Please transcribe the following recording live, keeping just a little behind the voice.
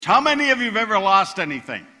How many of you have ever lost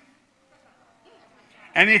anything?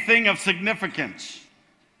 Anything of significance?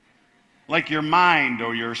 Like your mind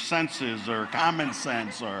or your senses or common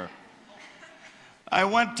sense or... I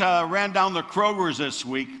ran down the Kroger's this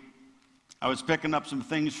week. I was picking up some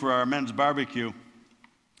things for our men's barbecue.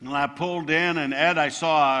 And I pulled in, and Ed, I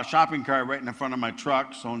saw a shopping cart right in the front of my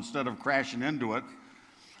truck, so instead of crashing into it,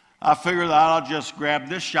 I figured that I'll just grab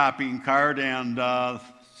this shopping cart and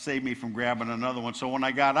save me from grabbing another one. So when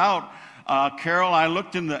I got out, Carol, I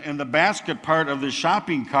looked in the basket part of the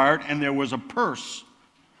shopping cart, and there was a purse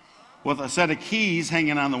with a set of keys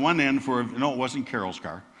hanging on the one end for, no, it wasn't Carol's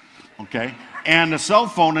car, okay, and a cell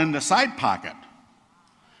phone in the side pocket.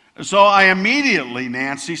 So I immediately,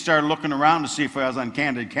 Nancy, started looking around to see if I was on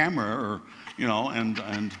candid camera or,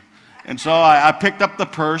 and so I picked up the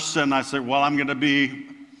purse and I said, well, I'm going to be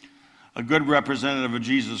a good representative of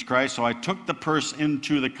Jesus Christ. So I took the purse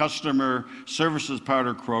into the customer services part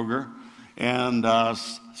of Kroger and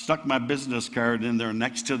stuck my business card in there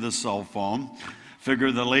next to the cell phone.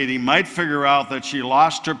 Figured the lady might figure out that she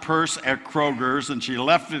lost her purse at Kroger's and she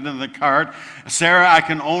left it in the cart. Sarah, I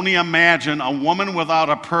can only imagine a woman without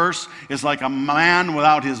a purse is like a man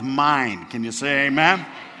without his mind. Can you say amen?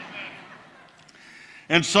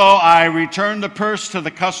 And so I returned the purse to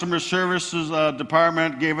the customer services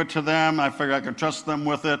department, gave it to them. I figured I could trust them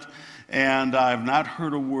with it, and I've not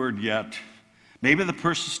heard a word yet. Maybe the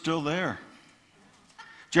purse is still there.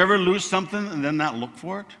 Did you ever lose something and then not look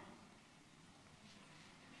for it?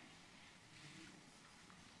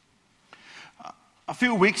 A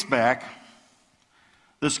few weeks back,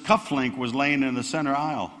 this cufflink was laying in the center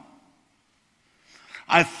aisle.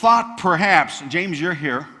 I thought perhaps, James, you're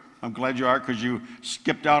here. I'm glad you are because you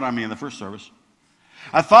skipped out on me in the first service.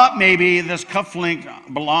 I thought maybe this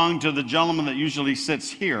cufflink belonged to the gentleman that usually sits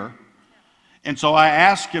here. And so I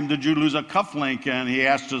asked him, did you lose a cufflink? And he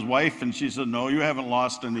asked his wife, and she said, no, you haven't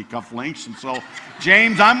lost any cufflinks. And so,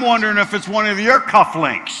 James, I'm wondering if it's one of your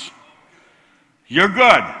cufflinks. You're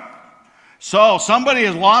good. So somebody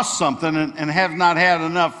has lost something and have not had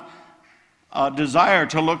enough desire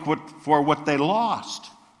to look for what they lost.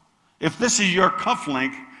 If this is your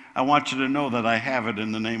cufflink, I want you to know that I have it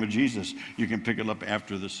in the name of Jesus. You can pick it up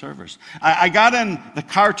after the service. I got in the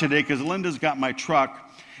car today because Linda's got my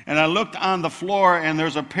truck, and I looked on the floor, and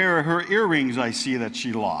there's a pair of her earrings I see that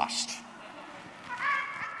she lost.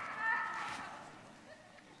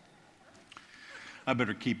 I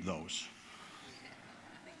better keep those.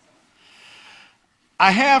 I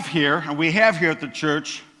have here, and we have here at the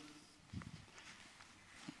church,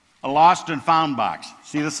 a lost and found box.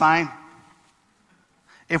 See the sign?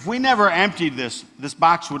 If we never emptied this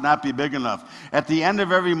box would not be big enough. At the end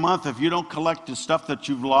of every month, if you don't collect the stuff that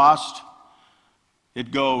you've lost, it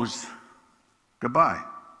goes goodbye.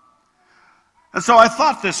 And so I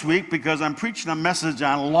thought this week, because I'm preaching a message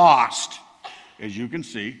on lost, as you can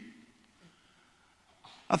see,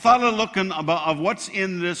 I thought of looking of what's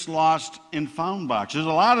in this lost and found box. There's a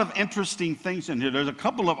lot of interesting things in here. There's a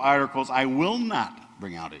couple of articles I will not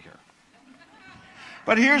bring out of here.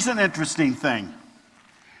 But here's an interesting thing.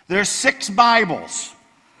 There's 6 Bibles.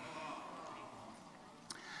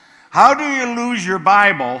 How do you lose your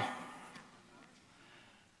Bible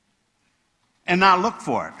and not look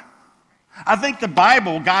for it? I think the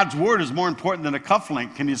Bible, God's Word, is more important than a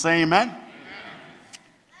cufflink. Can you say amen?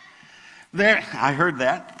 I heard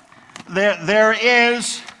that. There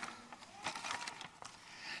is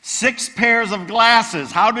 6 pairs of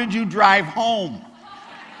glasses. How did you drive home?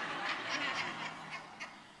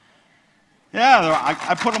 Yeah,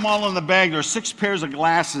 I put them all in the bag. There's 6 pairs of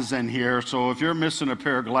glasses in here. So if you're missing a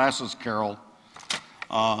pair of glasses, Carol,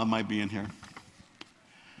 it might be in here.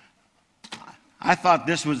 I thought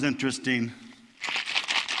this was interesting.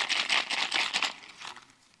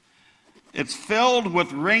 It's filled with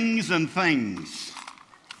rings and things.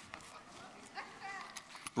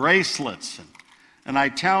 Bracelets, an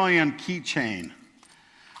Italian keychain.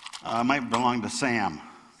 Might belong to Sam.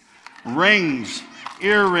 Rings,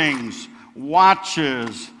 earrings,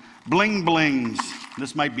 watches, bling blings.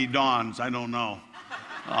 This might be Dawn's, I don't know.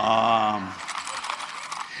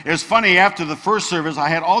 It was funny, after the first service, I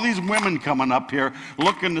had all these women coming up here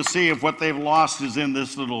looking to see if what they've lost is in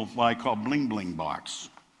this little, what I call bling bling box.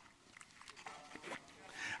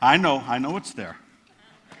 I know it's there.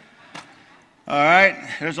 All right,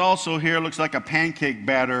 there's also here, looks like a pancake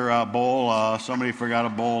batter bowl. Somebody forgot a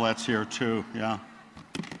bowl, that's here too, yeah.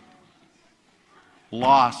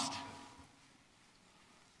 Lost.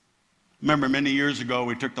 Remember many years ago,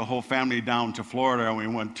 we took the whole family down to Florida and we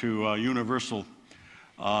went to Universal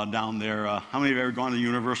down there. How many of you have ever gone to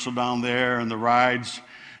Universal down there and the rides?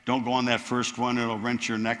 Don't go on that first one. It'll wrench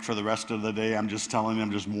your neck for the rest of the day. I'm just telling you,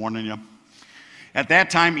 I'm just warning you. At that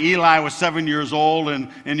time, Eli was 7 years old, and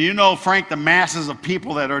you know, Frank, the masses of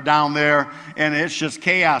people that are down there, and it's just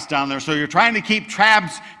chaos down there. So you're trying to keep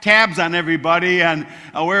tabs on everybody, and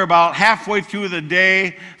we're about halfway through the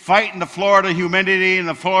day fighting the Florida humidity and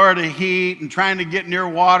the Florida heat and trying to get near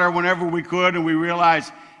water whenever we could, and we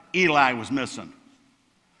realized Eli was missing.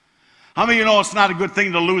 How many of you know it's not a good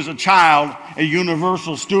thing to lose a child at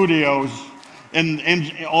Universal Studios? And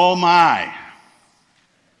oh my.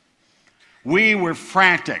 We were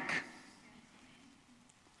frantic.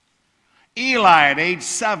 Eli, at age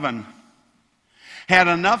 7, had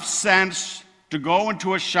enough sense to go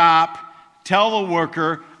into a shop, tell the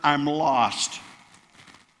worker, I'm lost.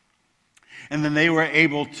 And then they were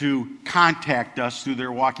able to contact us through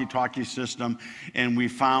their walkie-talkie system, and we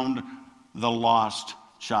found the lost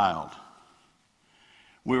child.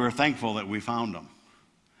 We were thankful that we found him.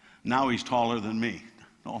 Now he's taller than me. I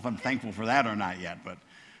don't know if I'm thankful for that or not yet, but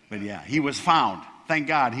yeah, he was found. Thank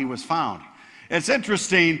God he was found. It's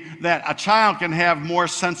interesting that a child can have more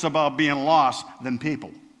sense about being lost than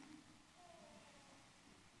people.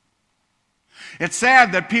 It's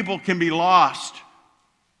sad that people can be lost.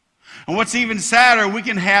 And what's even sadder, we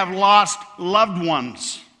can have lost loved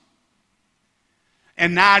ones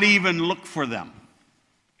and not even look for them,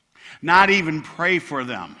 not even pray for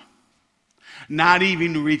them, not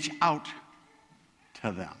even reach out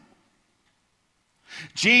to them.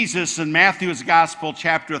 Jesus in Matthew's Gospel,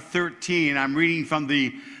 chapter 13, I'm reading from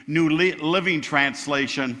the New Living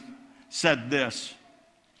Translation, said this.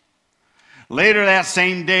 Later that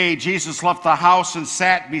same day, Jesus left the house and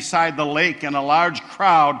sat beside the lake, and a large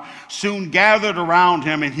crowd soon gathered around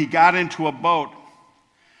him, and he got into a boat.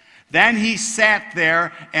 Then he sat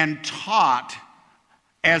there and taught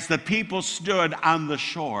as the people stood on the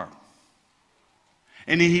shore.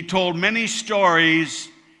 And he told many stories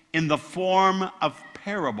in the form of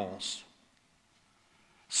parables,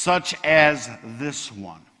 such as this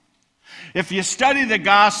one. If you study the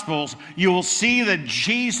Gospels, you will see that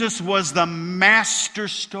Jesus was the master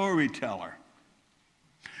storyteller.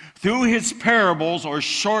 Through his parables or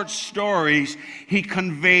short stories, he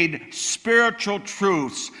conveyed spiritual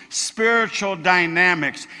truths, spiritual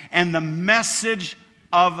dynamics, and the message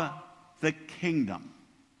of the kingdom.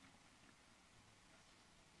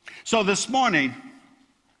 So this morning,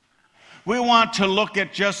 we want to look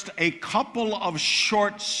at just a couple of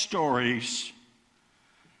short stories,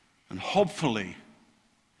 and hopefully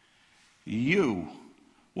you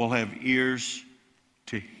will have ears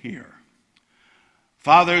to hear.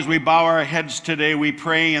 Father, as we bow our heads today, we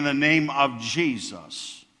pray in the name of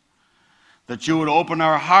Jesus that you would open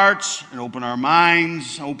our hearts and open our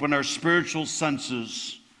minds, open our spiritual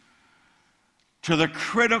senses to the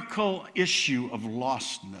critical issue of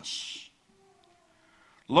lostness.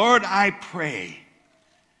 Lord, I pray,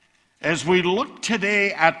 as we look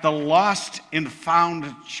today at the lost and found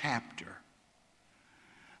chapter,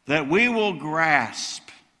 that we will grasp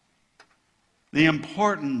the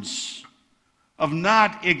importance of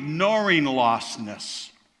not ignoring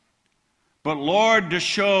lostness, but, Lord, to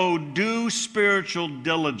show due spiritual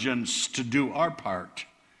diligence to do our part,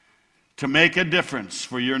 to make a difference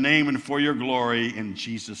for your name and for your glory, in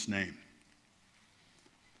Jesus' name.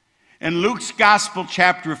 In Luke's Gospel,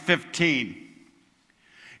 chapter 15,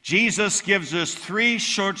 Jesus gives us 3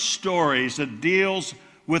 short stories that deals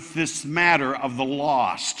with this matter of the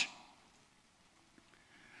lost.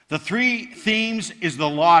 The 3 themes is the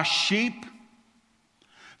lost sheep,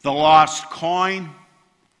 the lost coin,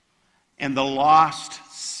 and the lost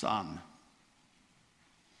son.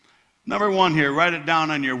 Number 1 here, write it down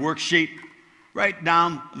on your worksheet. Write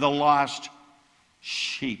down the lost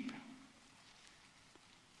sheep.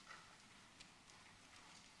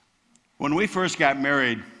 When we first got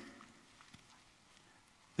married,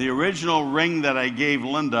 the original ring that I gave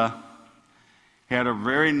Linda had a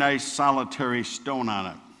very nice solitary stone on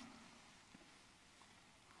it.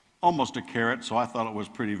 Almost a carat, so I thought it was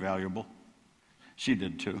pretty valuable. She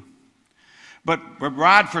did too. But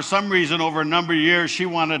Rod, for some reason, over a number of years, she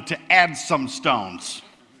wanted to add some stones.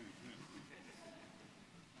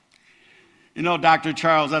 You know, Dr.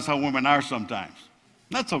 Charles, that's how women are sometimes.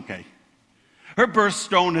 That's okay. Her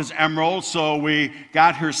birthstone is emerald, so we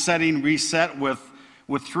got her setting reset with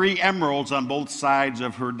 3 emeralds on both sides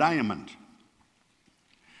of her diamond.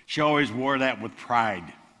 She always wore that with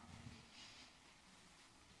pride.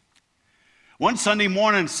 One Sunday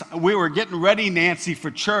morning, we were getting ready, Nancy,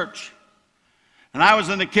 for church. And I was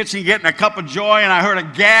in the kitchen getting a cup of joy, and I heard a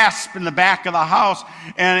gasp in the back of the house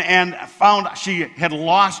and found she had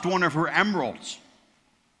lost one of her emeralds.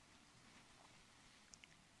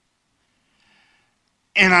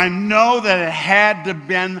 And I know that it had to have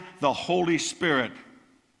been the Holy Spirit,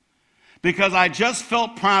 because I just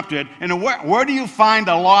felt prompted. And where do you find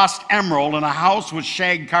a lost emerald in a house with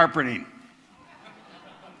shag carpeting?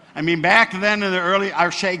 I mean, back then in the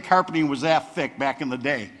our shag carpeting was that thick back in the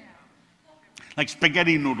day. Like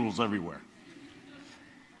spaghetti noodles everywhere.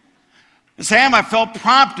 Sam, I felt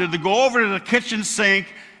prompted to go over to the kitchen sink.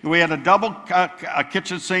 We had a double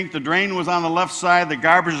kitchen sink. The drain was on the left side. The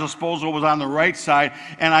garbage disposal was on the right side.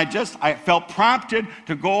 And I felt prompted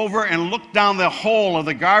to go over and look down the hole of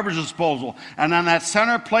the garbage disposal. And on that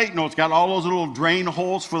center plate, it's got all those little drain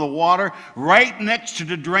holes for the water. Right next to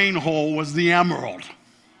the drain hole was the emerald.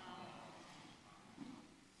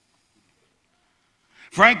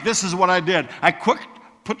 Frank, this is what I did. I put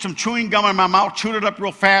some chewing gum in my mouth, chewed it up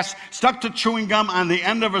real fast, stuck the chewing gum on the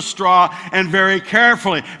end of a straw, and very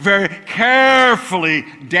carefully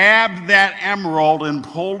dabbed that emerald and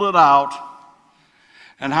pulled it out.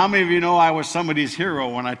 And how many of you know I was somebody's hero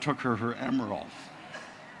when I took her emerald?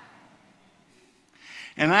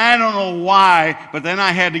 And I don't know why, but then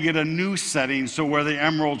I had to get a new setting so where the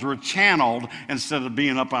emeralds were channeled instead of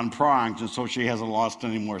being up on prongs, and so she hasn't lost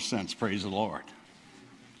any more sense, praise the Lord.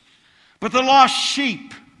 But the lost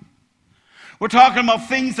sheep. We're talking about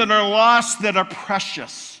things that are lost that are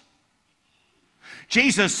precious.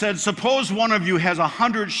 Jesus said, suppose one of you has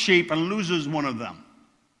 100 sheep and loses one of them.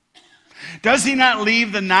 Does he not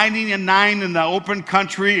leave the 99 in the open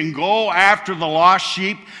country and go after the lost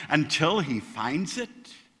sheep until he finds it?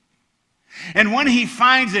 And when he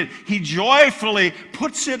finds it, he joyfully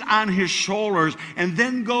puts it on his shoulders and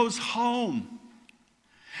then goes home.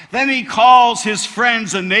 Then he calls his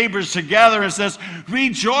friends and neighbors together and says,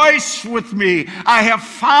 rejoice with me, I have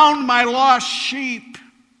found my lost sheep.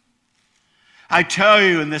 I tell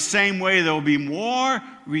you, in the same way, there will be more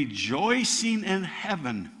rejoicing in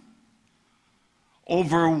heaven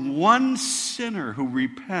over one sinner who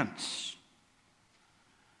repents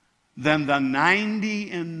than the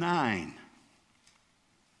 99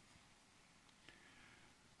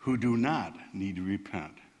 who do not need to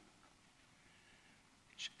repent.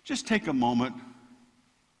 Just take a moment,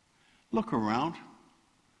 look around.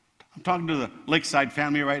 I'm talking to the Lakeside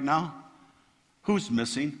family right now. Who's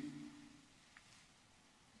missing?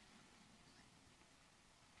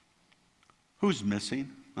 Who's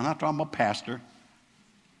missing? I'm not talking about pastor.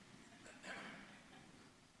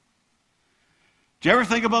 Do you ever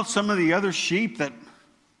think about some of the other sheep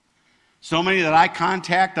so many that I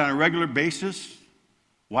contact on a regular basis,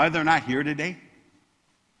 why they're not here today?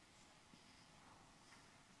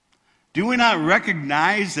 Do we not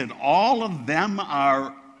recognize that all of them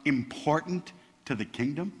are important to the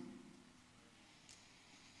kingdom?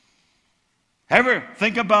 Ever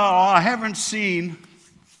think about, I haven't seen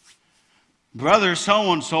brother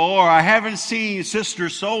so-and-so, or I haven't seen sister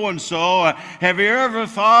so-and-so. Have you ever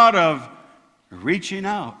thought of reaching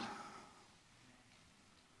out to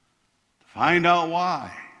find out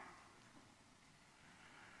why?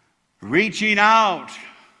 Reaching out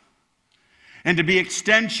and to be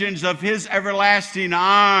extensions of his everlasting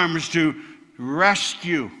arms to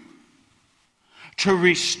rescue, to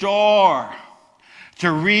restore, to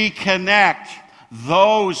reconnect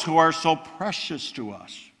those who are so precious to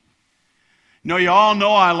us. You all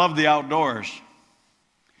know I love the outdoors.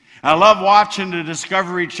 I love watching the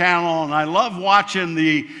Discovery Channel, and I love watching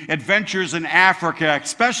the adventures in Africa,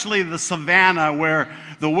 especially the savannah, where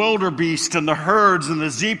the wildebeest and the herds and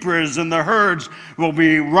the zebras and the herds will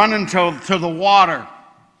be running to the water.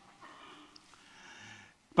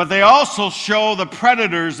 But they also show the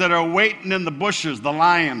predators that are waiting in the bushes, the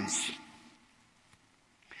lions.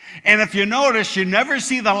 And if you notice, you never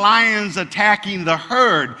see the lions attacking the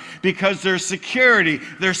herd because there's security,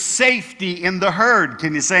 there's safety in the herd.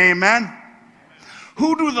 Can you say amen?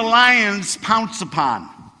 Who do the lions pounce upon?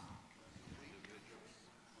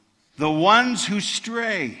 The ones who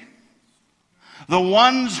stray, the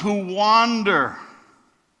ones who wander,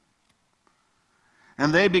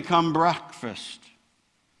 and they become breakfast.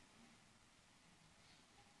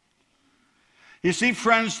 You see,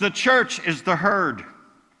 friends, the church is the herd.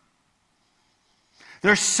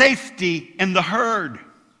 There's safety in the herd.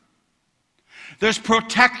 There's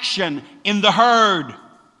protection in the herd.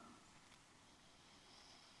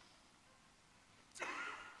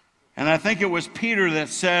 And I think it was Peter that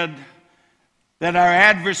said that our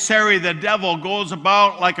adversary, the devil, goes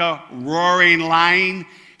about like a roaring lion,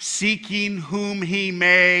 seeking whom he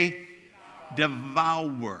may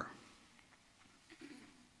devour.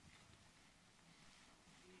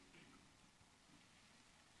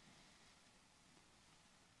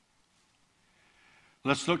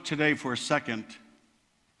 Let's look today for a second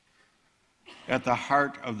at the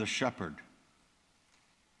heart of the shepherd.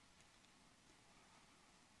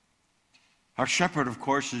 Our shepherd, of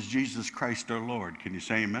course, is Jesus Christ our Lord. Can you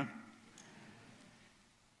say amen?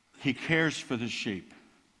 He cares for the sheep.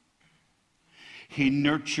 He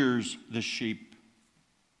nurtures the sheep.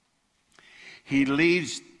 He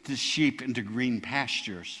leads the sheep into green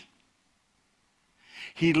pastures.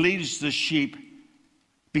 He leads the sheep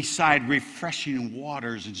beside refreshing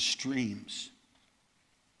waters and streams.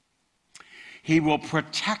 He will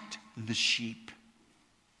protect the sheep.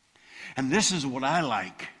 And this is what I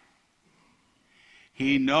like.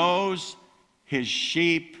 He knows his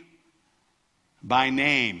sheep by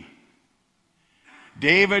name.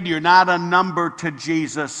 David, you're not a number to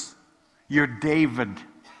Jesus. You're David.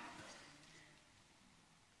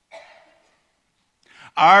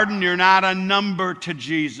 Arden, you're not a number to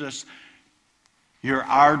Jesus. You're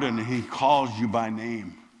Arden. He calls you by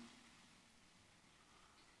name.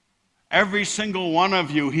 Every single one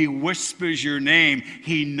of you, he whispers your name.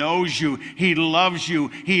 He knows you. He loves you.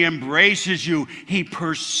 He embraces you. He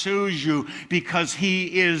pursues you because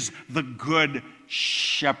he is the good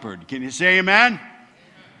shepherd. Can you say amen?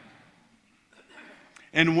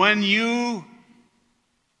 And when you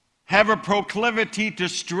have a proclivity to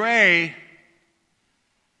stray,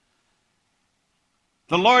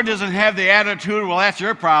 the Lord doesn't have the attitude, well, that's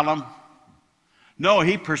your problem. No,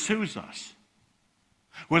 he pursues us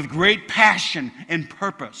with great passion and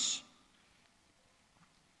purpose.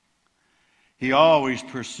 He always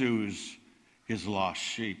pursues his lost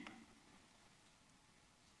sheep.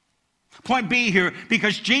 Point B here,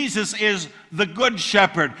 because Jesus is the good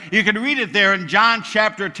shepherd. You can read it there in John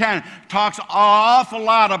chapter 10. Talks an awful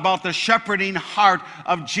lot about the shepherding heart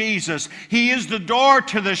of Jesus. He is the door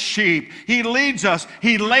to the sheep. He leads us.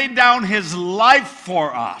 He laid down his life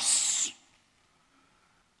for us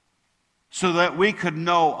so that we could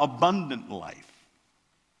know abundant life.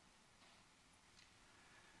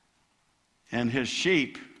 And his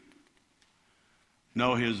sheep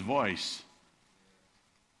know his voice.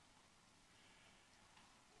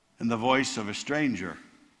 And the voice of a stranger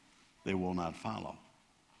they will not follow.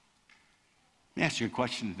 Let me ask you a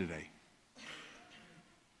question today.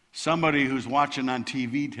 Somebody who's watching on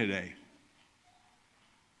TV today,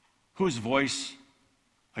 whose voice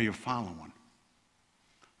are you following?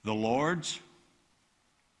 The Lord's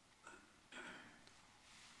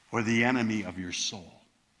or the enemy of your soul?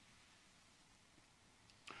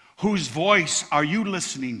 Whose voice are you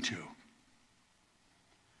listening to?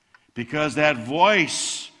 Because that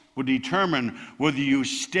voice will determine whether you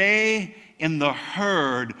stay in the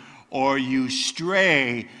herd or you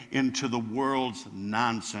stray into the world's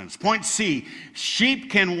nonsense. Point C, sheep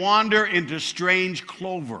can wander into strange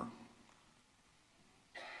clover.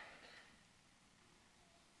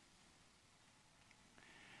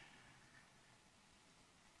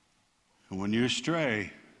 And when you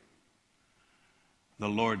stray, the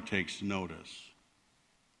Lord takes notice.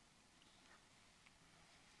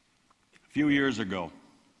 A few years ago,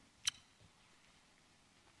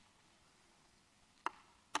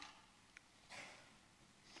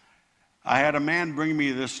 I had a man bring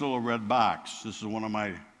me this little red box. This is one of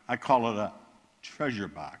my, I call it a treasure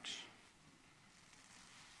box.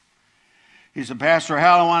 He said, Pastor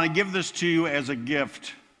Hal, I want to give this to you as a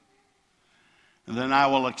gift. And then I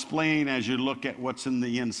will explain as you look at what's in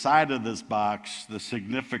the inside of this box, the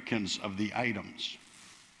significance of the items.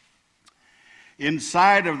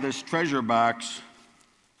 Inside of this treasure box,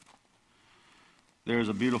 there's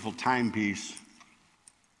a beautiful timepiece.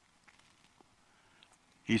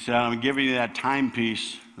 He said, I'm giving you that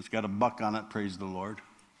timepiece. It's got a buck on it, praise the Lord.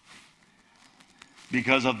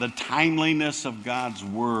 Because of the timeliness of God's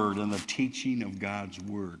word and the teaching of God's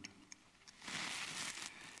word.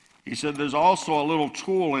 He said, there's also a little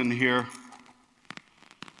tool in here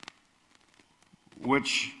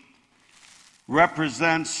which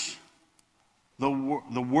represents the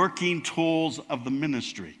working tools of the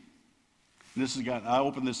ministry. And this has got, I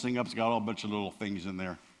opened this thing up, it's got all a bunch of little things in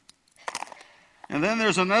there. And then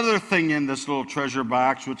there's another thing in this little treasure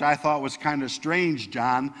box, which I thought was kind of strange,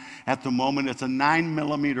 John, at the moment. It's a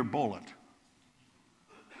 9mm bullet.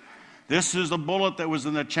 This is the bullet that was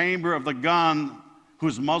in the chamber of the gun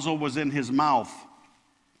whose muzzle was in his mouth.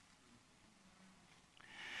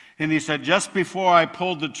 And he said, just before I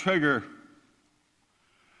pulled the trigger,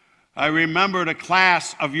 I remembered a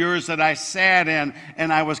class of yours that I sat in,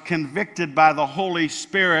 and I was convicted by the Holy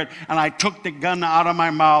Spirit, and I took the gun out of my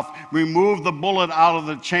mouth, removed the bullet out of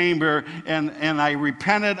the chamber, and I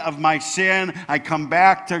repented of my sin. I come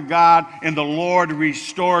back to God, and the Lord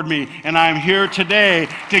restored me. And I'm here today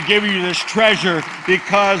to give you this treasure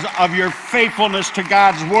because of your faithfulness to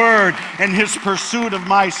God's Word and His pursuit of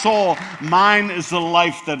my soul. Mine is the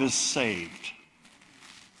life that is saved.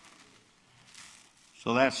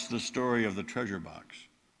 So that's the story of the treasure box.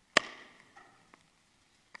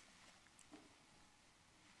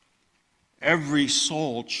 Every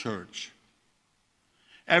soul, church,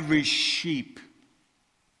 every sheep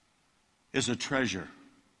is a treasure.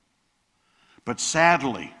 But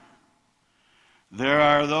sadly, there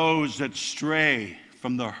are those that stray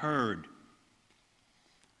from the herd,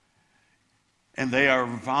 and they are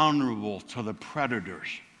vulnerable to the predators.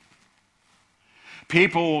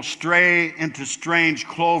 People will stray into strange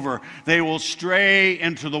clover. They will stray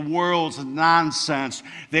into the world's nonsense.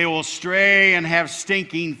 They will stray and have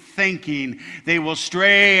stinking thinking. They will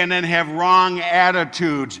stray and then have wrong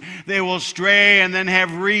attitudes. They will stray and then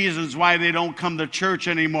have reasons why they don't come to church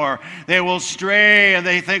anymore. They will stray and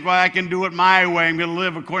they think, well, I can do it my way. I'm going to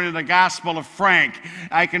live according to the gospel of Frank.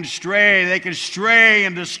 They can stray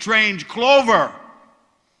into strange clover.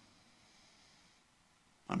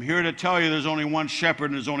 I'm here to tell you there's only one shepherd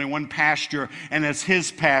and there's only one pasture, and it's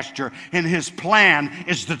His pasture. And His plan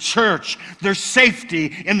is the church. There's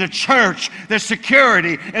safety in the church. There's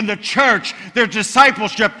security in the church. There's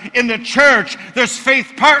discipleship in the church. There's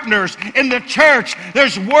faith partners in the church.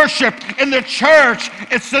 There's worship in the church.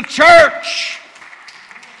 It's the church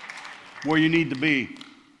where you need to be.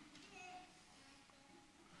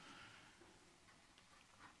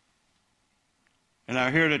 And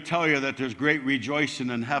I'm here to tell you that there's great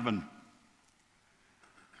rejoicing in heaven.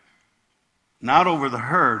 Not over the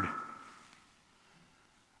herd,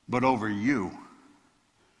 but over you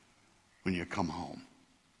when you come home.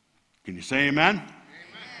 Can you say amen? Amen.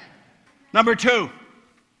 Number 2,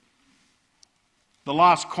 the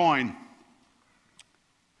lost coin.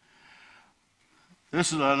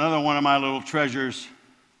 This is another one of my little treasures.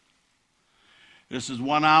 This is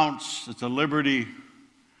 1 ounce. It's a Liberty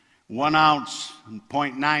 1 ounce,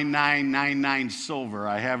 0.9999 silver.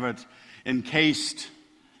 I have it encased.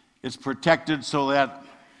 It's protected so that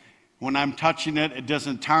when I'm touching it, it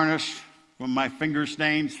doesn't tarnish from my finger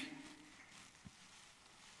stains.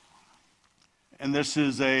 And this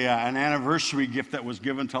is an anniversary gift that was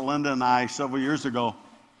given to Linda and I several years ago.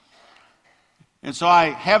 And so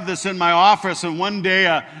I have this in my office, and one day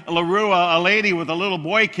a lady with a little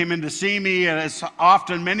boy came in to see me, as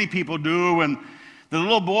often many people do, and the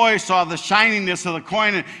little boy saw the shininess of the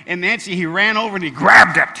coin, and Nancy, he ran over and he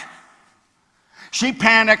grabbed it. She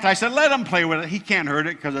panicked. I said, let him play with it. He can't hurt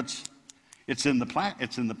it because it's in the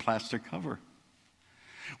plastic cover.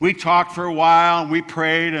 We talked for a while, and we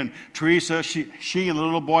prayed, and Teresa, she and the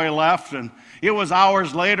little boy left, and it was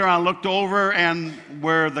hours later, I looked over, and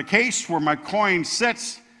where the case where my coin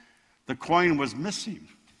sits, the coin was missing.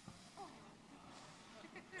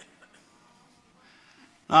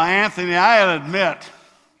 Now, Anthony, I admit,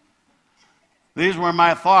 these were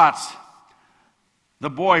my thoughts. The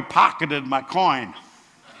boy pocketed my coin.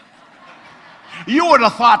 You would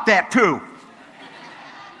have thought that too.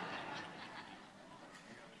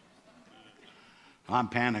 I'm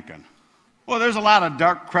panicking. Well, there's a lot of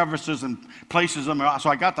dark crevices and places in my, so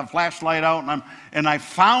I got the flashlight out, and I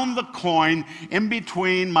found the coin in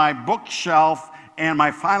between my bookshelf and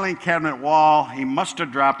my filing cabinet wall. He must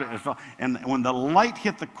have dropped it. And when the light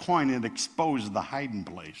hit the coin, it exposed the hiding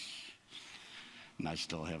place. And I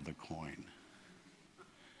still have the coin.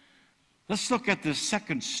 Let's look at the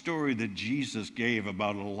second story that Jesus gave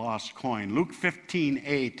about a lost coin. Luke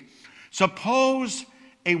 15:8. Suppose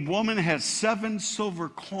a woman has 7 silver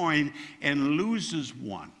coins and loses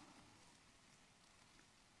one.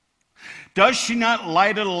 Does she not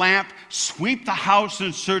light a lamp, sweep the house,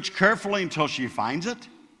 and search carefully until she finds it?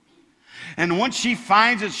 And once she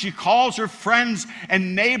finds it, she calls her friends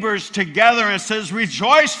and neighbors together and says,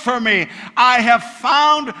 rejoice for me, I have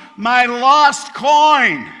found my lost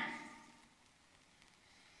coin.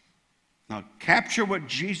 Now capture what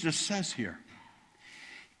Jesus says here.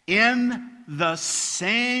 In the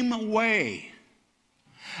same way,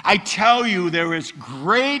 I tell you, there is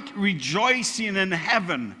great rejoicing in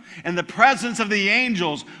heaven in the presence of the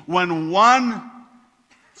angels when one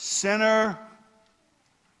sinner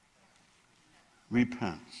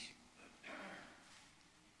repents.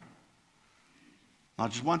 I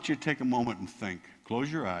just want you to take a moment and think. Close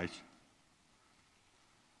your eyes.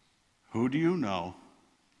 Who do you know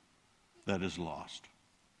that is lost?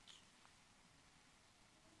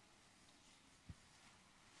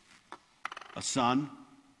 a son,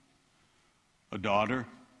 a daughter,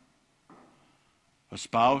 a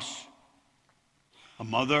spouse, a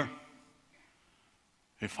mother,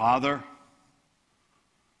 a father,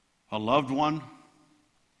 a loved one,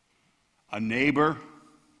 a neighbor.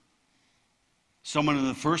 Someone in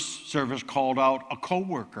the first service called out a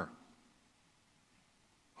coworker.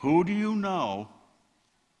 Who do you know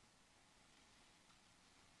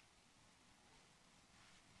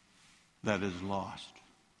that is lost?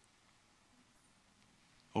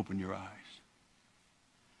 Open your eyes.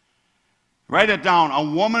 Write it down.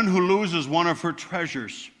 A woman who loses one of her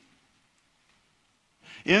treasures.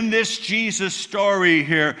 In this Jesus story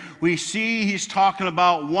here, we see he's talking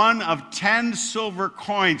about one of 10 silver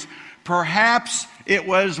coins. Perhaps it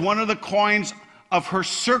was one of the coins of her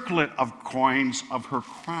circlet of coins of her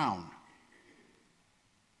crown.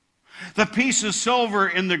 The piece of silver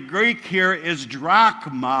in the Greek here is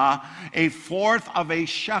drachma, a fourth of a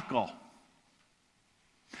shekel.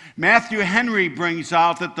 Matthew Henry brings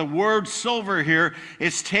out that the word silver here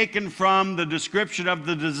is taken from the description of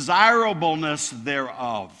the desirableness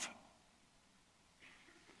thereof.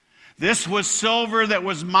 This was silver that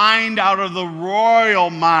was mined out of the royal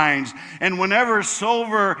mines. And whenever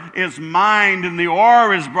silver is mined and the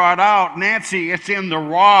ore is brought out, Nancy, it's in the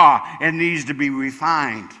raw and needs to be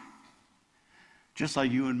refined. Just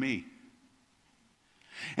like you and me.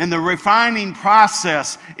 And the refining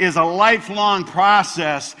process is a lifelong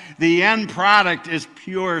process. The end product is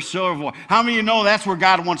pure silver. How many of you know that's where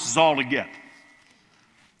God wants us all to get?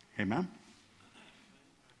 Amen?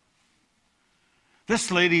 This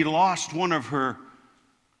lady lost one of her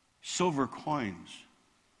silver coins.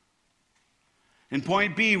 And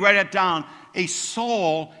point B, write it down. A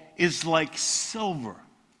soul is like silver.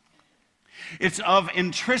 It's of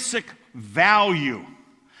intrinsic value.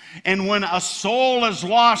 And when a soul is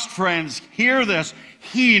lost, friends, hear this,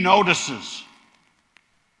 he notices.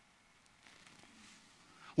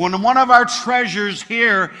 When one of our treasures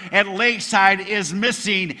here at Lakeside is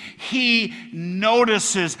missing, he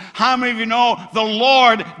notices. How many of you know the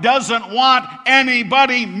Lord doesn't want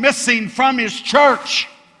anybody missing from his church?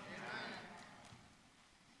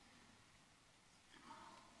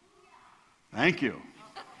 Thank you.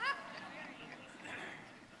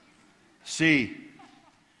 See,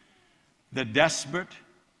 the desperate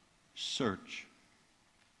search.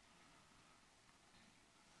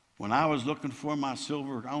 When I was looking for my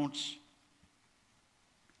silver ounce,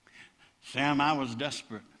 Sam, I was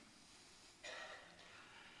desperate.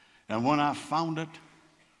 And when I found it,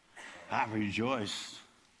 I rejoiced.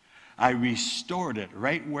 I restored it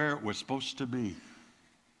right where it was supposed to be.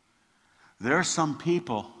 There are some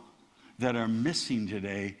people that are missing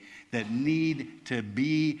today that need to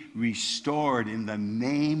be restored in the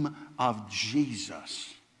name of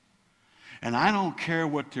Jesus. And I don't care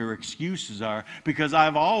what their excuses are, because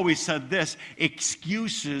I've always said this: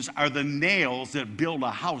 excuses are the nails that build a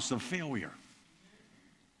house of failure.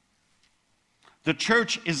 The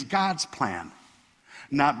church is God's plan,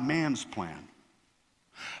 not man's plan.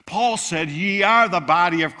 Paul said, ye are the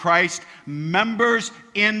body of Christ, members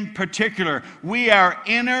in particular. We are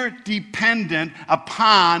interdependent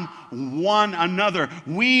upon one another.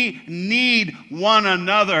 We need one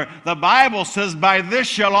another. The Bible says, by this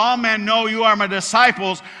shall all men know you are my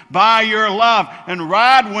disciples, by your love. And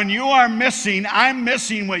Rod, when you are missing, I'm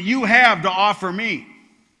missing what you have to offer me.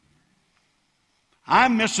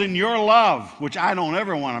 I'm missing your love, which I don't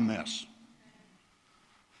ever want to miss.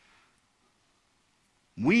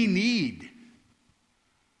 We need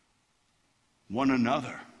one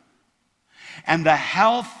another. And the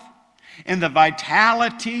health and the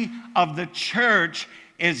vitality of the church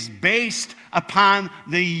is based upon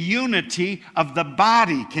the unity of the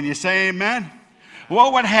body. Can you say amen?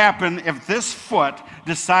 What would happen if this foot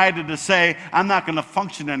decided to say, I'm not going to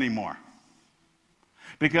function anymore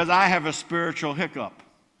because I have a spiritual hiccup,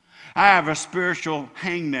 I have a spiritual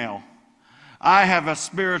hangnail, I have a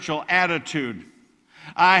spiritual attitude,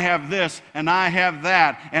 I have this and I have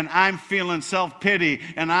that, and I'm feeling self-pity,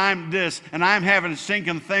 and I'm this, and I'm having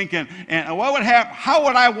stinking thinking. And what would happen? How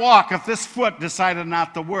would I walk if this foot decided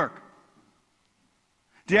not to work?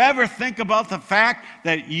 Do you ever think about the fact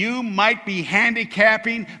that you might be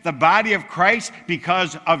handicapping the body of Christ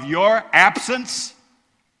because of your absence?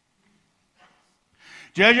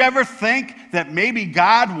 Did you ever think that maybe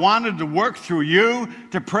God wanted to work through you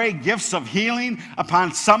to pray gifts of healing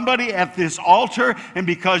upon somebody at this altar, and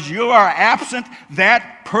because you are absent,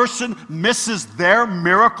 that person misses their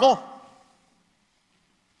miracle?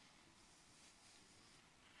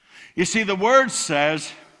 You see, the Word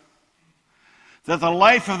says that the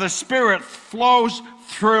life of the Spirit flows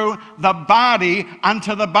through the body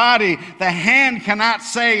unto the body. The hand cannot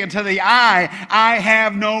say unto the eye, I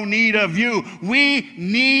have no need of you. We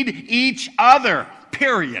need each other,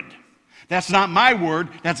 period. That's not my word,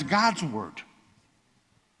 that's God's word.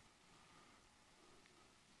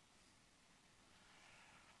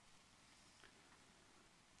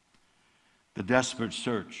 The desperate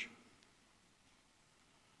search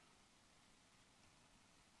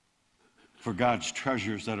for God's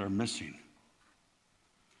treasures that are missing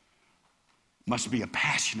must be a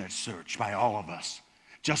passionate search by all of us,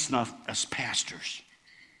 just not as pastors.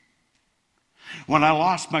 When I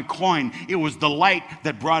lost my coin, it was the light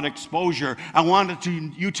that brought exposure. I wanted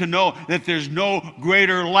you to know that there's no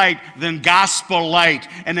greater light than gospel light.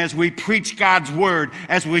 And as we preach God's word,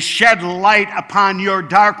 as we shed light upon your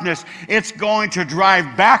darkness, it's going to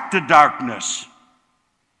drive back the darkness.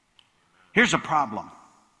 Here's a problem.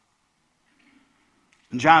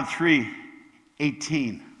 In John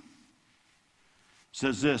 3:18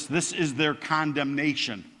 says this is their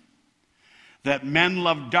condemnation, that men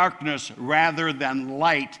love darkness rather than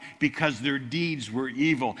light because their deeds were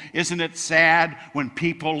evil. Isn't it sad when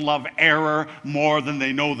people love error more than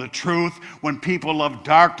they know the truth? When people love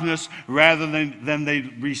darkness rather than they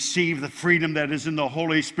receive the freedom that is in the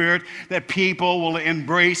Holy Spirit? That people will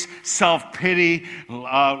embrace self-pity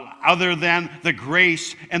other than the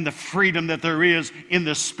grace and the freedom that there is in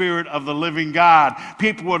the Spirit of the living God.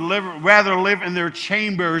 People would rather live in their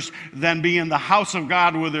chambers than be in the house of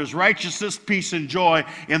God where there's righteousness, peace, and joy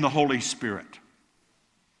in the Holy Spirit.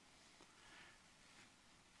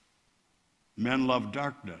 Men love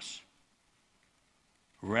darkness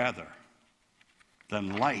rather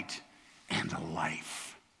than light and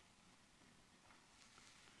life.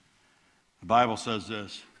 The Bible says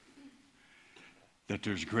this, that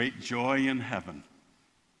there's great joy in heaven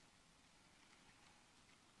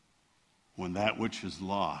when that which is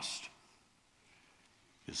lost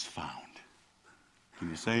is found. Can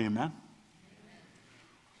you say amen?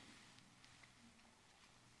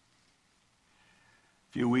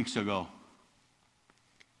 A few weeks ago,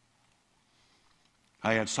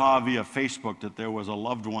 I had saw via Facebook that there was a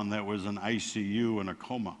loved one that was in ICU in a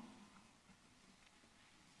coma.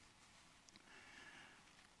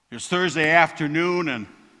 It was Thursday afternoon, and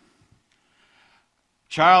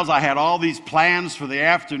Charles, I had all these plans for the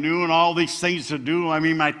afternoon, all these things to do. I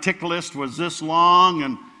mean, my tick list was this long,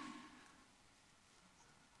 and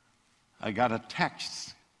I got a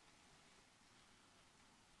text.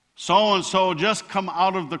 So-and-so just come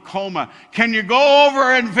out of the coma. Can you go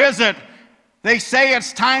over and visit? They say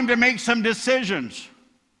it's time to make some decisions.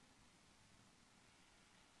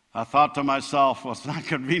 I thought to myself, well, it's not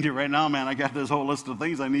convenient right now, man. I got this whole list of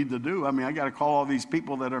things I need to do. I mean, I got to call all these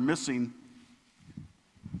people that are missing.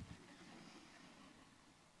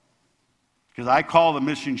 Because I call the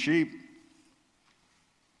missing sheep.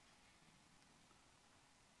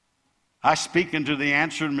 I speak into the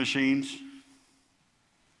answering machines.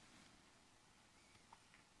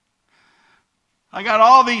 I got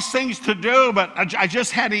all these things to do, but I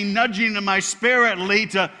just had a nudging in my spirit, Lee,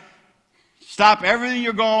 to stop everything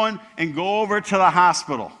you're going and go over to the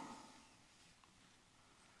hospital.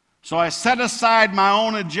 So I set aside my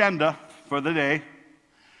own agenda for the day,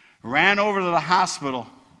 ran over to the hospital.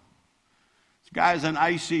 This guy's in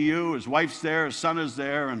ICU, his wife's there, his son is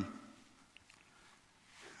there, and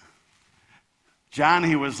John,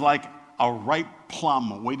 he was like a ripe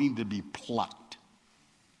plum waiting to be plucked.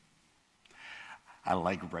 I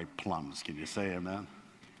like ripe plums. Can you say amen?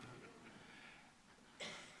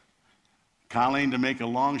 Colleen, to make a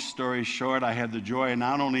long story short, I had the joy of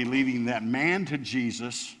not only leading that man to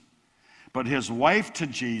Jesus, but his wife to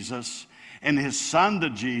Jesus, and his son to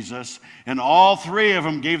Jesus, and all three of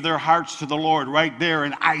them gave their hearts to the Lord right there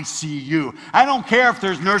in ICU. I don't care if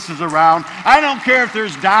there's nurses around. I don't care if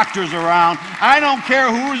there's doctors around. I don't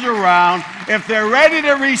care who's around. If they're ready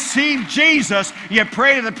to receive Jesus, you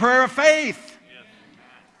pray the prayer of faith.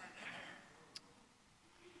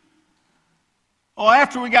 Oh,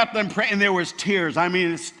 after we got them praying, there was tears. I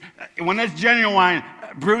mean, when it's genuine,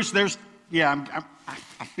 Bruce, I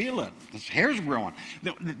feel it. His hair's growing.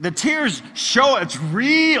 The tears show it's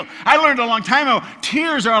real. I learned a long time ago,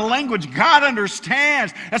 tears are a language God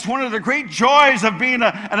understands. That's one of the great joys of being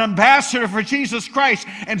an ambassador for Jesus Christ.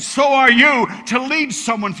 And so are you, to lead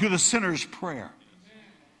someone through the sinner's prayer.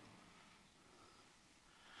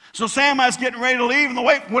 So Sam, I was getting ready to leave, and the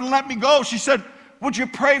wife wouldn't let me go. She said, would you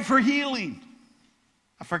pray for healing?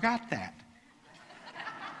 I forgot that.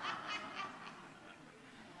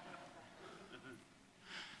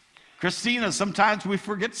 Christina, sometimes we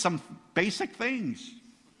forget some basic things.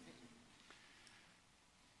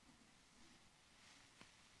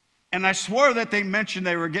 And I swore that they mentioned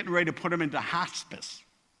they were getting ready to put him into hospice.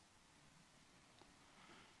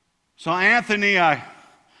 So Anthony, I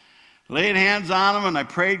laid hands on him and I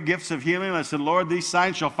prayed gifts of healing. I said, Lord, these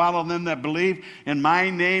signs shall follow them that believe. In my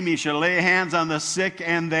name he shall lay hands on the sick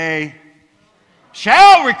and they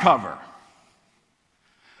shall recover.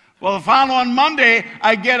 Well, the following Monday,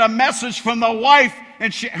 I get a message from the wife,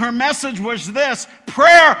 and her message was this: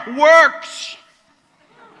 prayer works.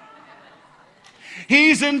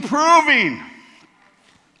 He's improving.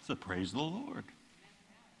 So praise the Lord.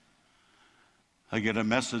 I get a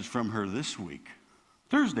message from her this week,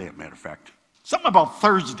 Thursday, as a matter of fact. Something about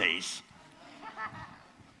Thursdays.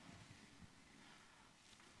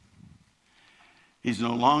 He's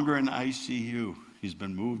no longer in ICU. He's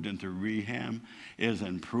been moved into rehab, is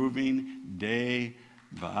improving day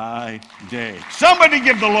by day. Somebody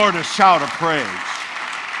give the Lord a shout of praise.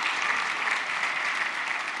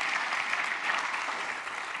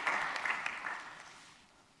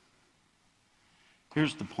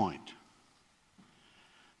 Here's the point.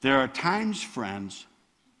 There are times, friends,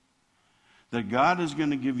 that God is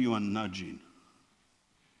going to give you a nudging.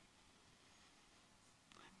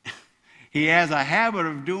 He has a habit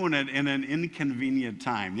of doing it in an inconvenient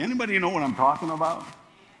time. Anybody know what I'm talking about?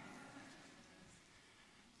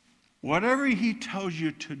 Whatever he tells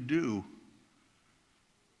you to do,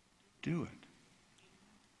 do it.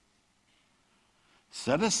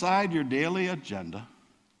 Set aside your daily agenda,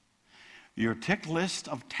 your tick list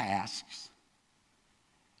of tasks,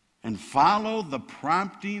 and follow the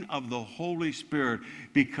prompting of the Holy Spirit,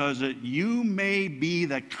 because you may be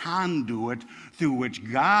the conduit through which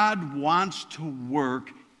God wants to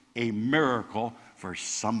work a miracle for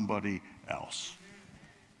somebody else.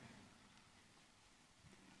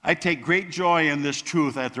 I take great joy in this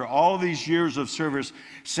truth after all these years of service.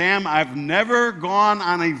 Sam, I've never gone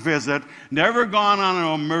on a visit, never gone on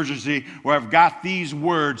an emergency where I've got these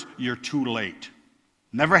words, "You're too late."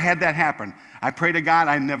 Never had that happen. I pray to God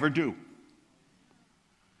I never do.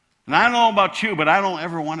 And I don't know about you, but I don't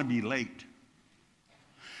ever want to be late.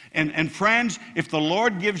 And friends, if the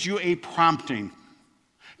Lord gives you a prompting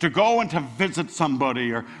to go and to visit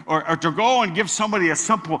somebody, or to go and give somebody a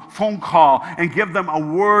simple phone call and give them a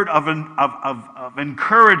word of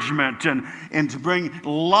encouragement and to bring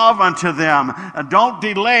love unto them, don't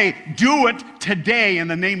delay. Do it today in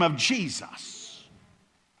the name of Jesus.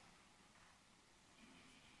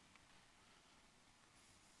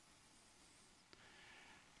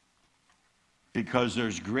 Because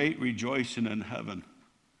there's great rejoicing in heaven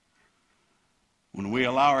when we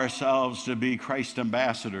allow ourselves to be Christ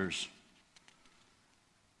ambassadors,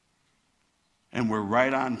 and we're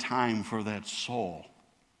right on time for that soul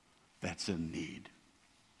that's in need.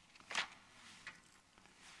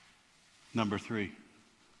 Number 3,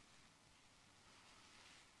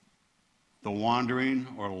 the wandering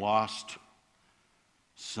or lost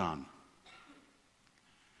son.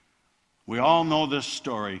 We all know this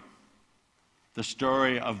story. The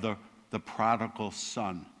story of the prodigal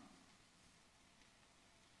son.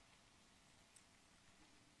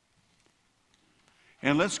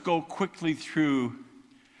 And let's go quickly through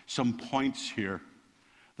some points here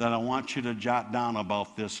that I want you to jot down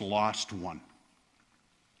about this lost one.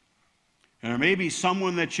 And there may be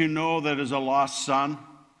someone that you know that is a lost son,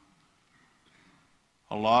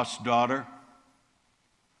 a lost daughter,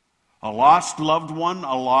 a lost loved one,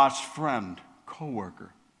 a lost friend,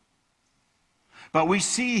 co-worker. But we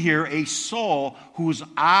see here a soul whose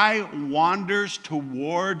eye wanders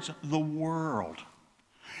towards the world.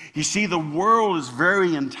 You see, the world is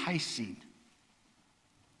very enticing.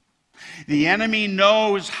 The enemy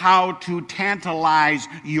knows how to tantalize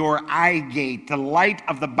your eye gate. The light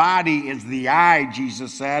of the body is the eye,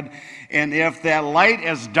 Jesus said. And if that light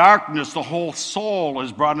is darkness, the whole soul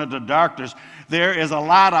is brought into darkness. There is a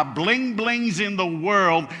lot of bling-blings in the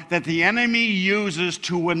world that the enemy uses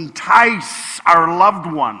to entice our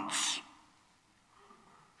loved ones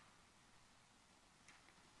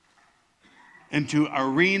into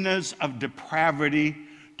arenas of depravity,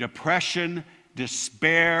 depression,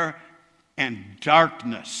 despair, and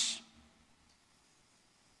darkness.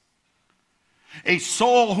 A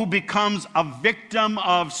soul who becomes a victim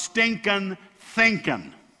of stinking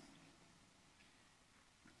thinking.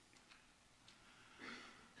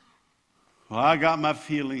 Well, I got my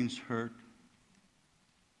feelings hurt.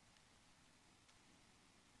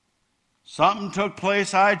 Something took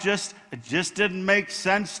place, it just didn't make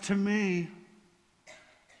sense to me.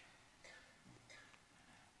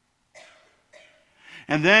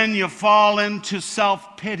 And then you fall into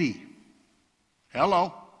self-pity.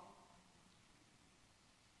 Hello.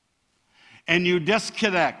 And you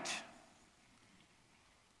disconnect.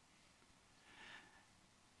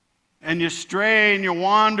 and you stray and you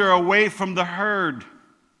wander away from the herd.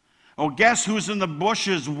 Oh, guess who's in the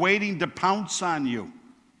bushes waiting to pounce on you?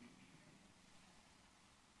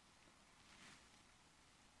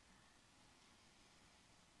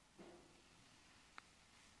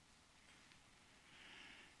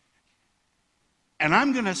 And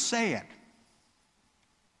I'm going to say it.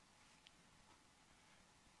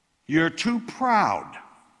 You're too proud.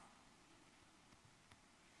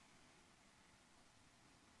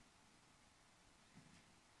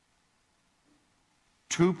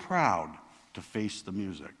 Too proud to face the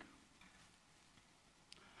music.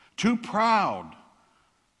 Too proud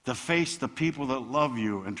to face the people that love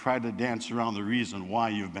you and try to dance around the reason why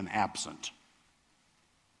you've been absent.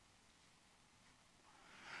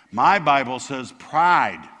 My Bible says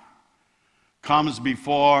pride comes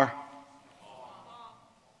before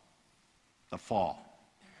the fall.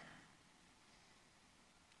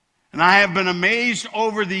 And I have been amazed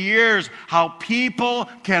over the years how people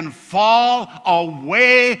can fall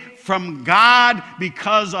away from God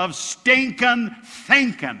because of stinking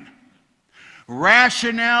thinking.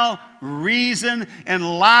 Rationale, reason,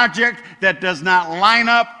 and logic that does not line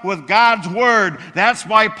up with God's word. That's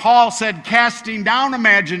why Paul said, casting down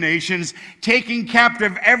imaginations, taking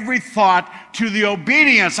captive every thought to the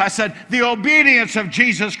obedience. I said, the obedience of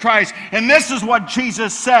Jesus Christ. And this is what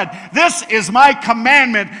Jesus said. This is my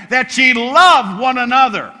commandment, that ye love one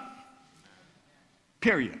another.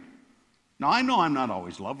 Period. Now, I know I'm not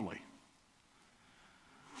always lovely,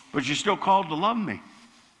 but you're still called to love me.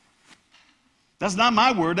 That's not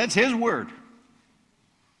my word, that's his word.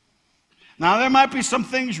 Now, there might be some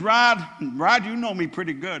things, Rod, you know me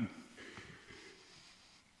pretty good.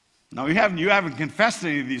 Now, you haven't confessed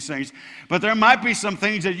any of these things, but there might be some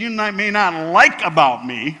things that you may not like about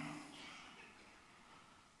me,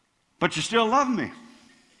 but you still love me.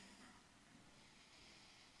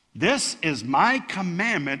 This is my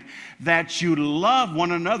commandment, that you love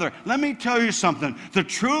one another. Let me tell you something. The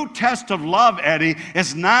true test of love, Eddie,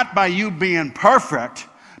 is not by you being perfect,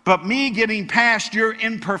 but me getting past your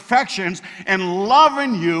imperfections and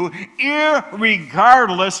loving you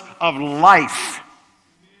irregardless of life.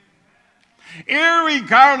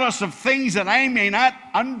 Irregardless of things that I may not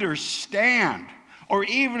understand or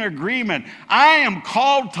even agreement. I am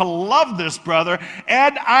called to love this brother,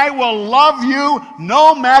 and I will love you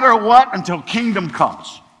no matter what until kingdom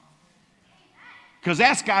comes. Because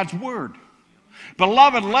that's God's word.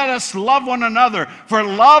 Beloved, let us love one another, for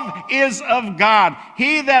love is of God.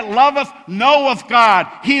 He that loveth knoweth God.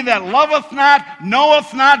 He that loveth not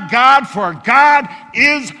knoweth not God, for God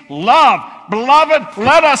is love. Beloved,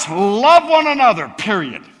 let us love one another,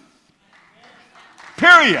 period.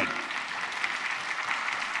 Period.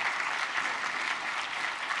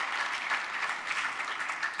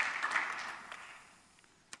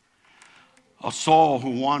 A soul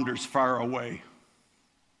who wanders far away.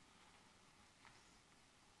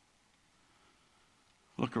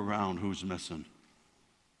 Look around, who's missing.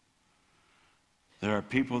 There are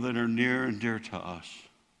people that are near and dear to us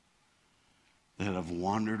that have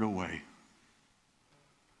wandered away.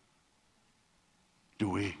 Do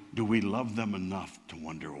we love them enough to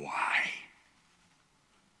wonder why?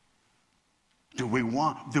 Do we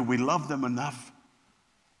love them enough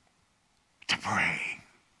to pray?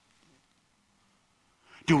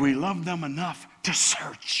 Do we love them enough to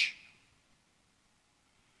search?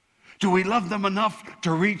 Do we love them enough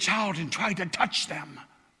to reach out and try to touch them?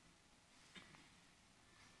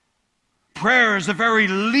 Prayer is the very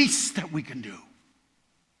least that we can do.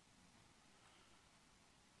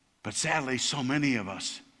 But sadly, so many of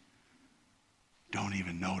us don't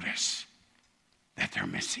even notice that they're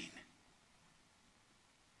missing.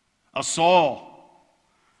 A soul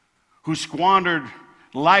who squandered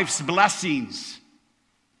life's blessings.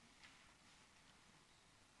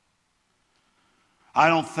 I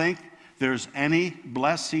don't think there's any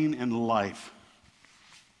blessing in life.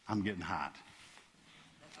 I'm getting hot.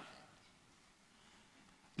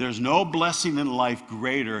 There's no blessing in life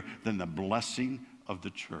greater than the blessing of the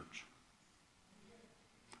church.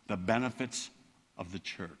 The benefits of the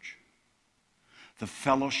church. The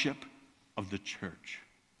fellowship of the church.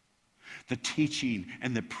 The teaching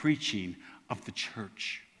and the preaching of the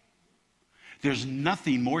church. There's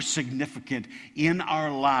nothing more significant in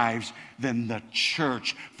our lives than the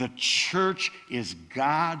church. The church is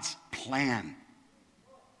God's plan.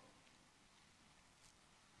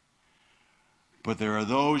 But there are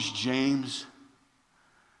those, James,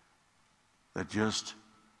 that just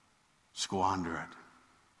squander it.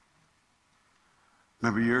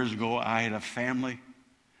 Remember years ago, I had a family,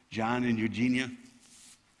 John and Eugenia,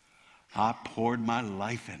 I poured my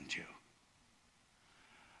life into.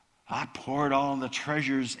 I poured all the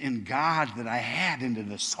treasures in God that I had into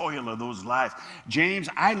the soil of those lives. James,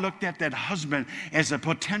 I looked at that husband as a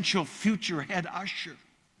potential future head usher.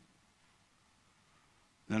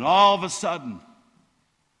 Then all of a sudden,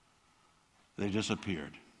 they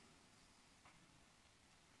disappeared.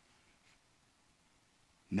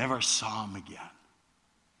 Never saw him again.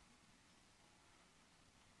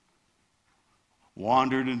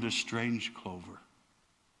 Wandered into strange clover.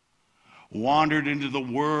 Wandered into the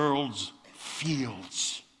world's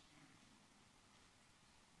fields.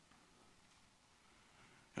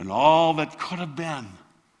 And all that could have been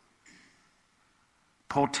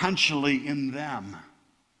potentially in them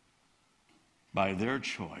by their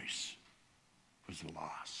choice was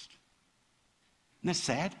lost. Isn't that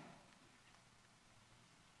sad?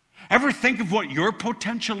 Ever think of what your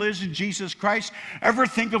potential is in Jesus Christ? Ever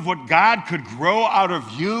think of what God could grow out of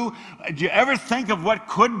you? Do you ever think of what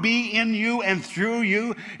could be in you and through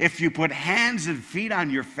you if you put hands and feet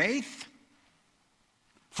on your faith?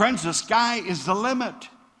 Friends, the sky is the limit.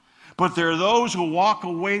 But there are those who walk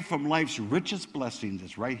away from life's richest blessings.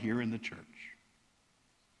 It's right here in the church.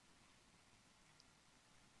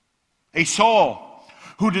 A soul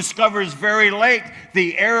who discovers very late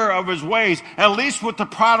the error of his ways. At least with the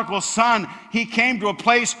prodigal son, he came to a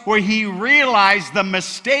place where he realized the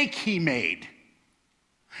mistake he made.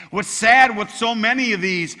 What's sad with so many of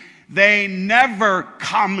these, they never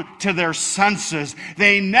come to their senses.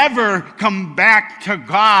 They never come back to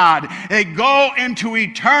God. They go into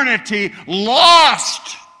eternity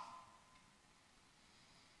lost.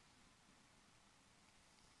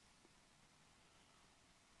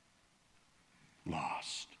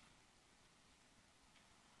 Lost.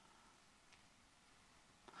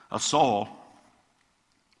 A soul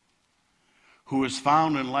who is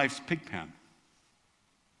found in life's pigpen.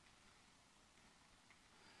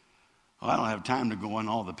 Well, I don't have time to go in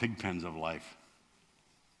all the pigpens of life.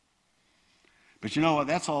 But you know what?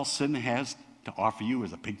 That's all sin has to offer you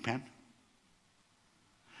is a pigpen.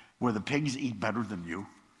 Where the pigs eat better than you.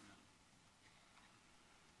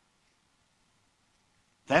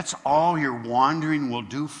 That's all your wandering will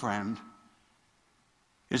do, friend,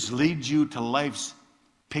 is lead you to life's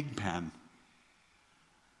pigpen,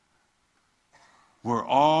 where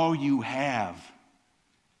all you have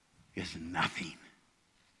is nothing.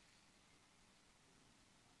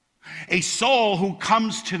 A soul who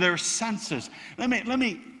comes to their senses.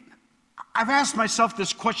 I've asked myself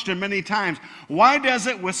this question many times. Why does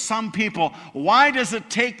it with some people, why does it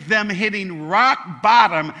take them hitting rock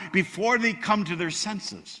bottom before they come to their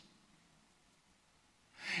senses?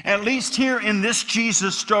 At least here in this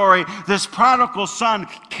Jesus story, this prodigal son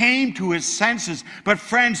came to his senses. But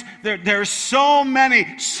friends, there are so many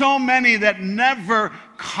that never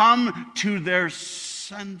come to their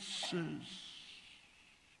senses.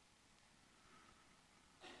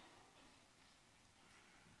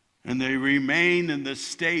 And they remain in the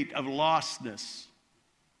state of lostness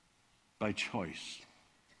by choice.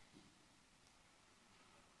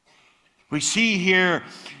 We see here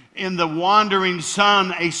in the wandering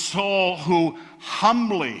son a soul who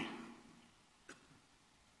humbly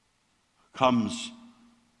comes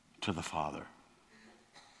to the Father.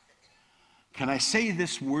 Can I say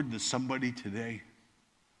this word to somebody today?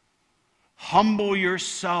 Humble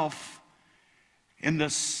yourself in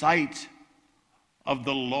the sight of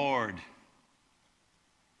the Lord,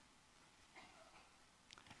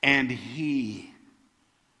 and He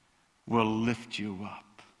will lift you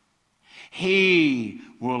up. He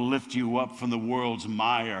will lift you up from the world's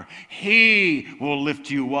mire. He will lift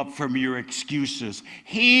you up from your excuses.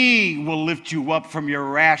 He will lift you up from your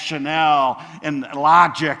rationale and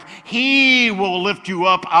logic. He will lift you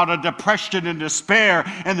up out of depression and despair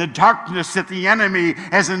and the darkness that the enemy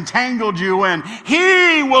has entangled you in.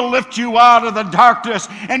 He will lift you out of the darkness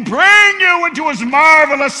and bring you into His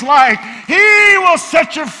marvelous light. He will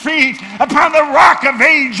set your feet upon the rock of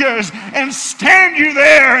ages and stand you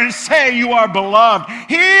there and say, you are beloved.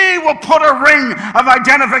 He will put a ring of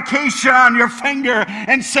identification on your finger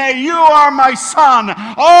and say, you are my son.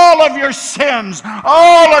 All of your sins,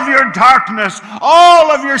 all of your darkness,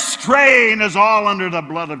 all of your strain is all under the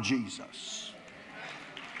blood of Jesus.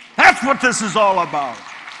 That's what this is all about.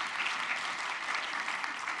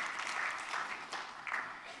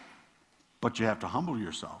 But you have to humble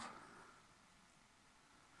yourself.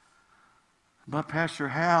 But Pastor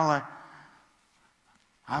Hal,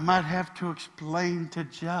 I might have to explain to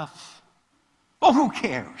Jeff. Well, who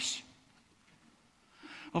cares?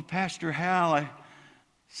 Well, Pastor Hal,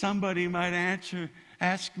 somebody might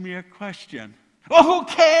ask me a question. Well, who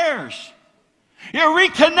cares? You're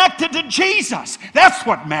reconnected to Jesus. That's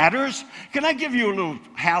what matters. Can I give you a little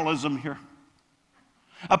Hallism here?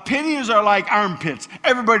 Opinions are like armpits.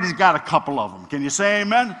 Everybody's got a couple of them. Can you say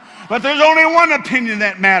amen? But there's only one opinion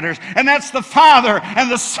that matters, and that's the Father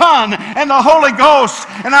and the Son and the Holy Ghost.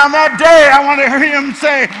 And on that day, I want to hear him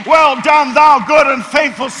say, "Well done, thou good and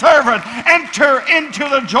faithful servant. Enter into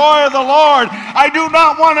the joy of the Lord." I do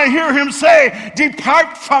not want to hear him say,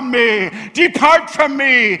 "Depart from me, depart from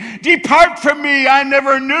me, depart from me. I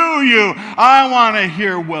never knew you." I want to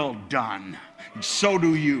hear, "Well done." And so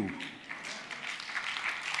do you.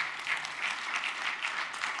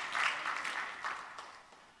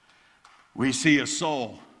 We see a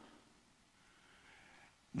soul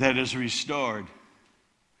that is restored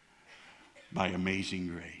by amazing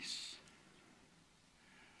grace.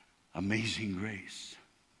 Amazing grace.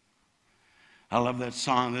 I love that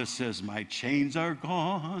song that says, "My chains are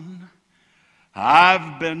gone,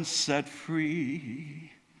 I've been set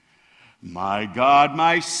free. My God,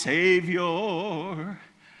 my Savior,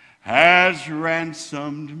 has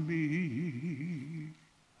ransomed me."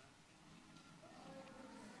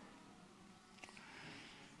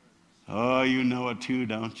 Oh, you know it too,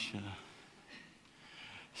 don't you?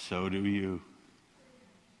 So do you.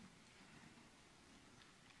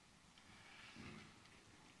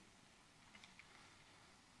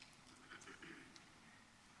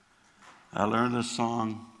 I learned this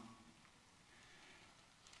song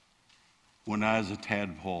when I was a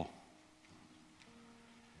tadpole.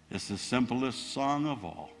 It's the simplest song of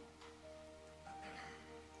all.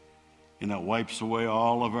 And it wipes away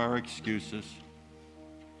all of our excuses,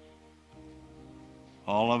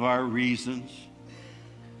 all of our reasons,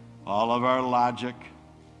 all of our logic,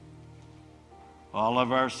 all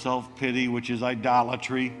of our self-pity, which is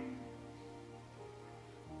idolatry,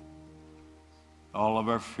 all of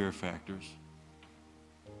our fear factors.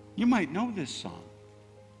 You might know this song.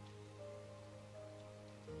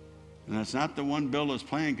 And that's not the one Bill is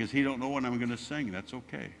playing because he don't know what I'm going to sing. That's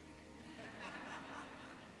okay.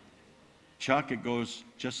 Chuck, it goes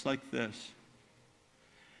just like this.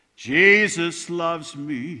 Jesus loves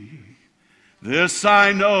me, this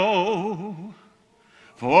I know,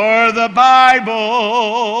 for the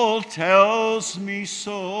Bible tells me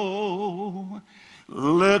so.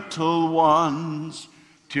 Little ones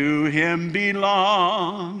to him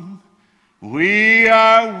belong. We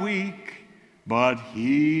are weak, but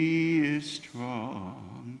he is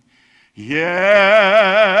strong.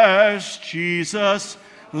 Yes, Jesus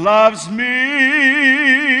loves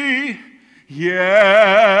me.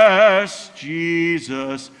 Yes,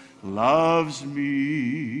 Jesus loves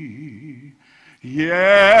me.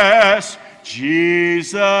 Yes,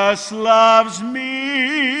 Jesus loves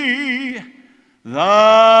me.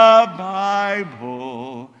 The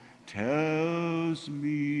Bible tells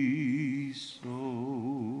me so.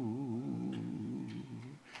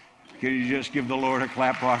 Can you just give the Lord a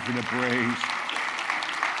clap offering of praise?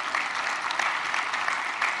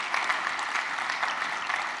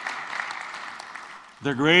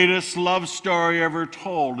 The greatest love story ever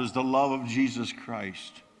told is the love of Jesus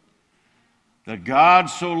Christ. That God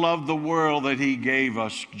so loved the world that he gave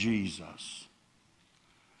us Jesus,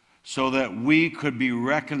 so that we could be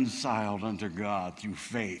reconciled unto God through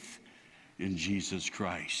faith in Jesus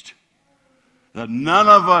Christ. That none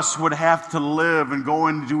of us would have to live and go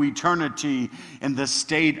into eternity in the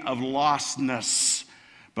state of lostness,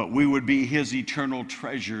 but we would be his eternal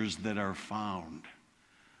treasures that are found.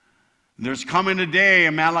 There's coming a day,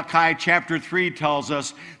 and Malachi chapter 3 tells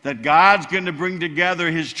us that God's going to bring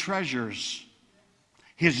together his treasures,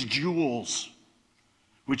 his jewels,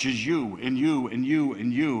 which is you and you and you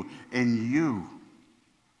and you and you.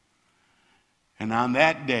 And on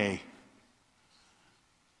that day,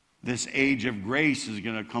 this age of grace is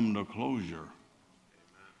going to come to closure.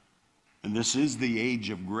 And this is the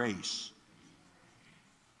age of grace.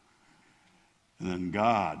 And then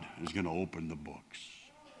God is going to open the books.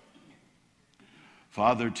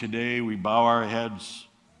 Father, today we bow our heads.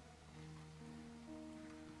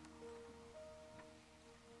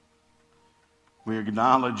 We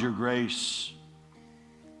acknowledge your grace.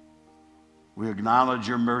 We acknowledge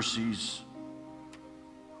your mercies.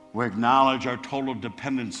 We acknowledge our total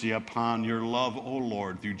dependency upon your love, O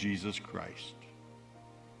Lord, through Jesus Christ.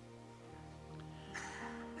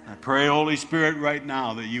 I pray, Holy Spirit, right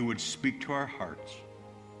now that you would speak to our hearts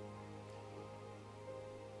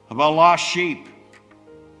about lost sheep,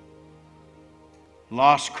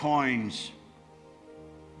 lost coins,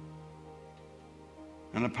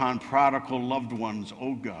 and upon prodigal loved ones,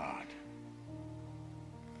 O God,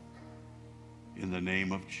 in the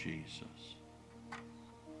name of Jesus.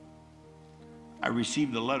 I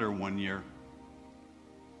received a letter one year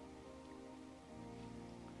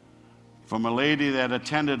from a lady that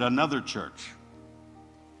attended another church.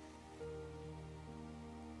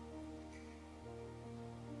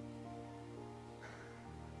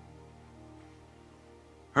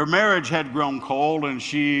 Her marriage had grown cold, and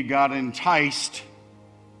she got enticed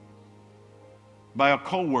by a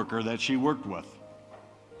co-worker that she worked with.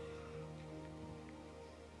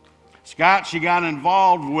 Scott, she got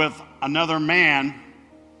involved with another man,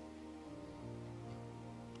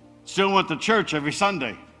 still went to church every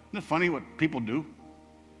Sunday. Isn't it funny what people do?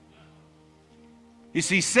 You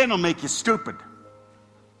see, sin will make you stupid.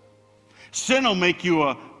 Sin will make you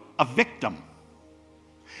a victim.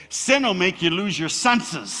 Sin will make you lose your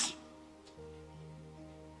senses.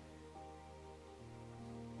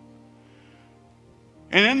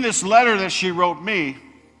 And in this letter that she wrote me,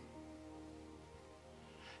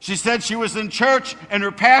 she said she was in church and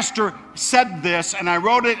her pastor said this, and I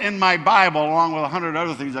wrote it in my Bible along with 100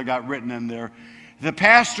 other things I got written in there. The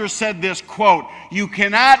pastor said this, quote, "You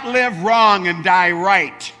cannot live wrong and die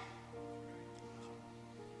right."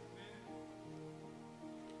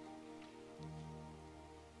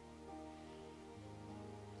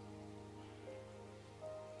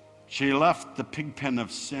 She left the pigpen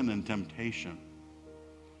of sin and temptation,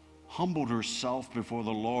 humbled herself before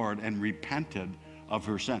the Lord, and repented of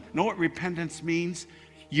her sin. Know what repentance means?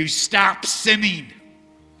 You stop sinning.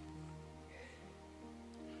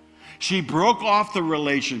 She broke off the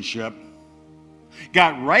relationship,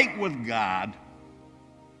 got right with God,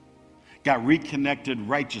 got reconnected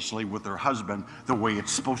righteously with her husband the way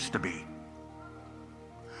it's supposed to be.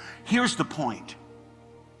 Here's the point.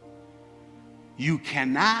 You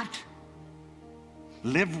cannot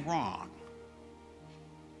live wrong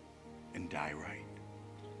and die right.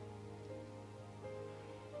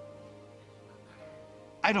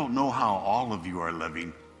 I don't know how all of you are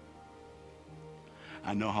living.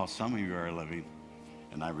 I know how some of you are living,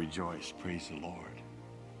 and I rejoice. Praise the Lord.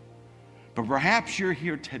 But perhaps you're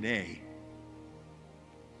here today.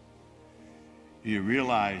 You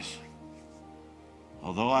realize,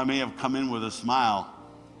 although I may have come in with a smile,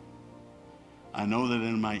 I know that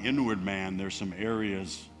in my inward man there's some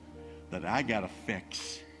areas that I got to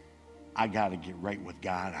fix. I got to get right with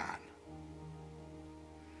God on.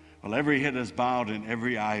 Well, every head is bowed and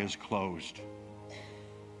every eye is closed.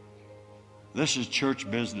 This is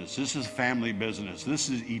church business. This is family business. This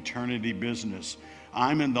is eternity business.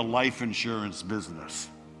 I'm in the life insurance business.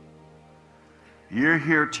 You're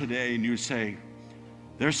here today and you say,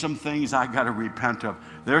 there's some things I got to repent of.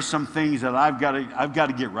 There's some things that I've got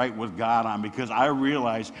to get right with God on, because I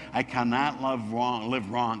realize I cannot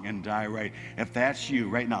live wrong and die right. If that's you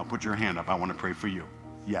right now, put your hand up. I want to pray for you.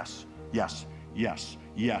 Yes, yes, yes,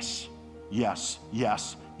 yes, yes,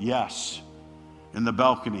 yes, yes. In the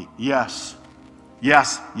balcony, yes,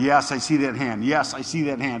 yes, yes. I see that hand. Yes, I see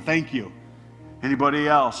that hand. Thank you. Anybody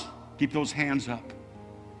else? Keep those hands up.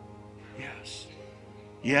 Yes,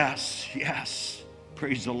 yes, yes.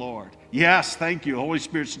 Praise the Lord. Yes, thank you. Holy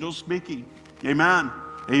Spirit's still speaking. Amen.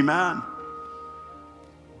 Amen.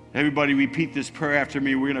 Everybody repeat this prayer after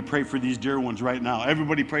me. We're going to pray for these dear ones right now.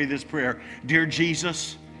 Everybody pray this prayer. Dear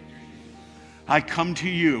Jesus, I come to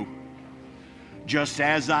you just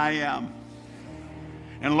as I am.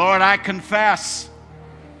 And Lord, I confess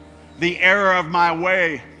the error of my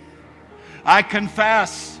way. I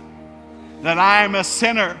confess that I am a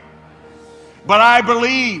sinner, but I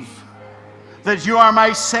believe that you are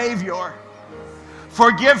my Savior.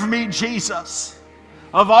 Forgive me, Jesus,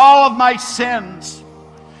 of all of my sins,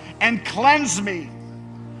 and cleanse me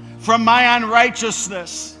from my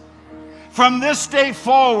unrighteousness. From this day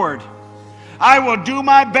forward, I will do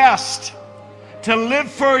my best to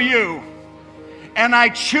live for you, and I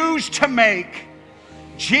choose to make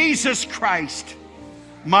Jesus Christ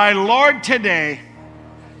my Lord today,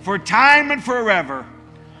 for time and forever.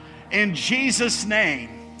 In Jesus' name,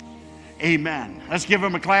 amen. Let's give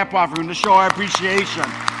him a clap offering to show our appreciation.